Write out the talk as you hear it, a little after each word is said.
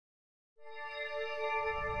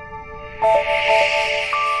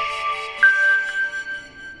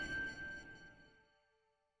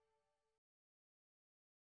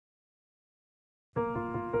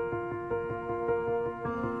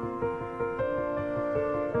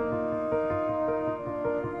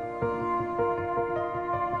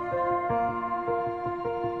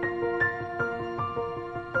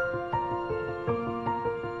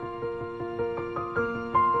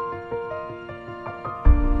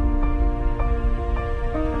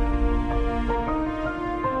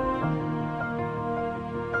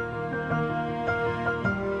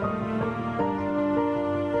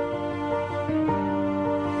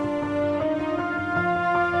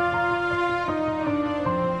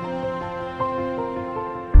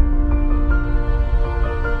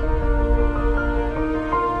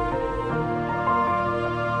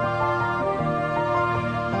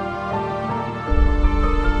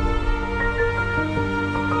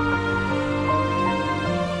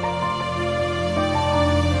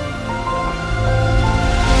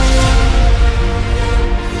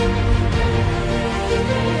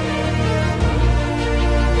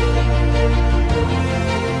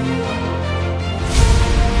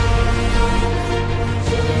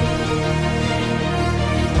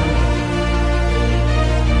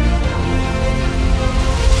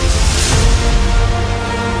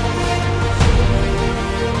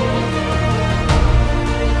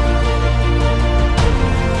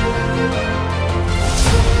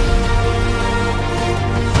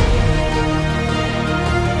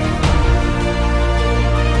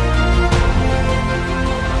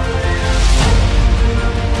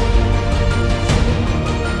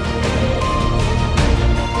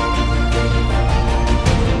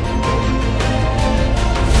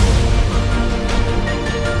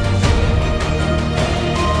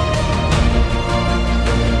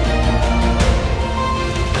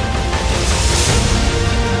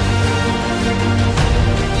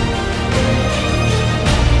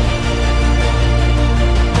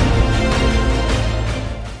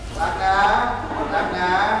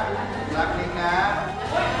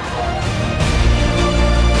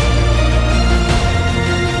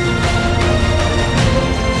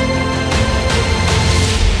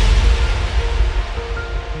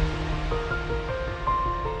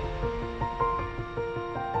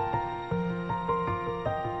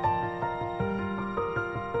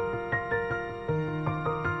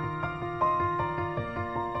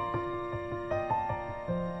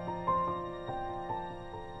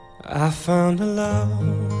I found a love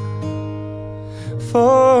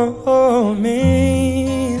for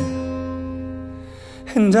me,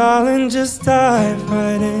 and darling, just dive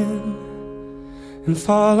right in and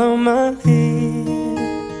follow my lead.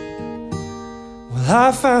 Well,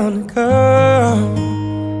 I found a girl,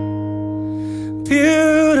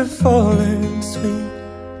 beautiful and sweet.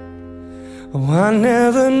 Oh, I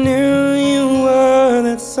never knew you were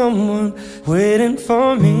that someone waiting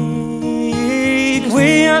for me.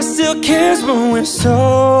 We are still kids, but we're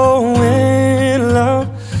so in love,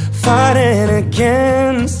 fighting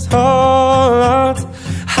against all odds.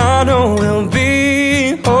 I know we'll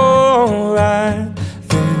be alright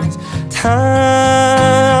this time.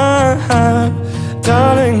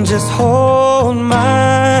 Darling, just hold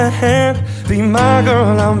my hand, be my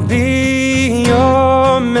girl, I'll be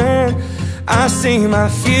your man. I see my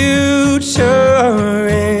future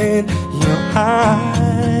in your eyes,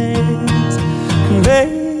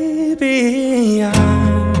 baby.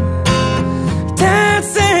 I'm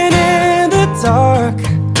dancing in the dark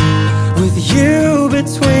with you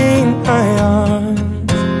between my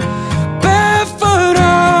arms, barefoot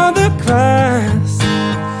on the grass,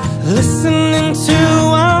 listening to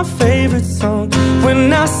our favorite song.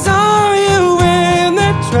 When I saw you in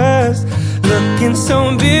that dress, looking so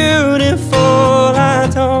beautiful, I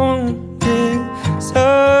don't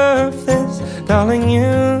deserve this. Darling,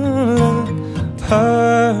 you look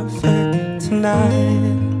perfect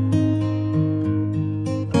tonight.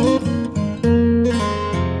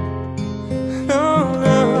 No,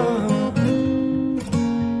 no.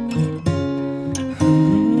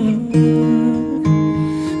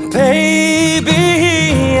 Baby,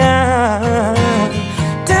 I'm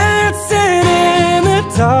dancing in the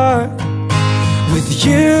dark with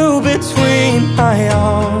you between my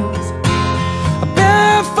arms,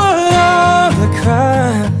 barefoot on the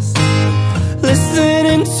grass,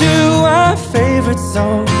 listening to our favorite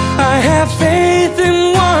song. I have faith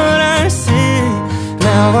in what I see.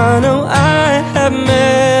 Now I know I have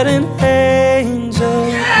met an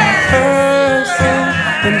angel person,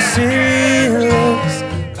 and she looks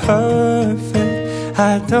perfect. I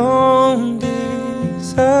don't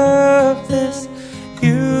deserve this.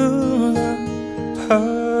 You look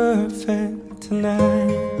perfect. perfect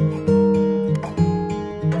tonight.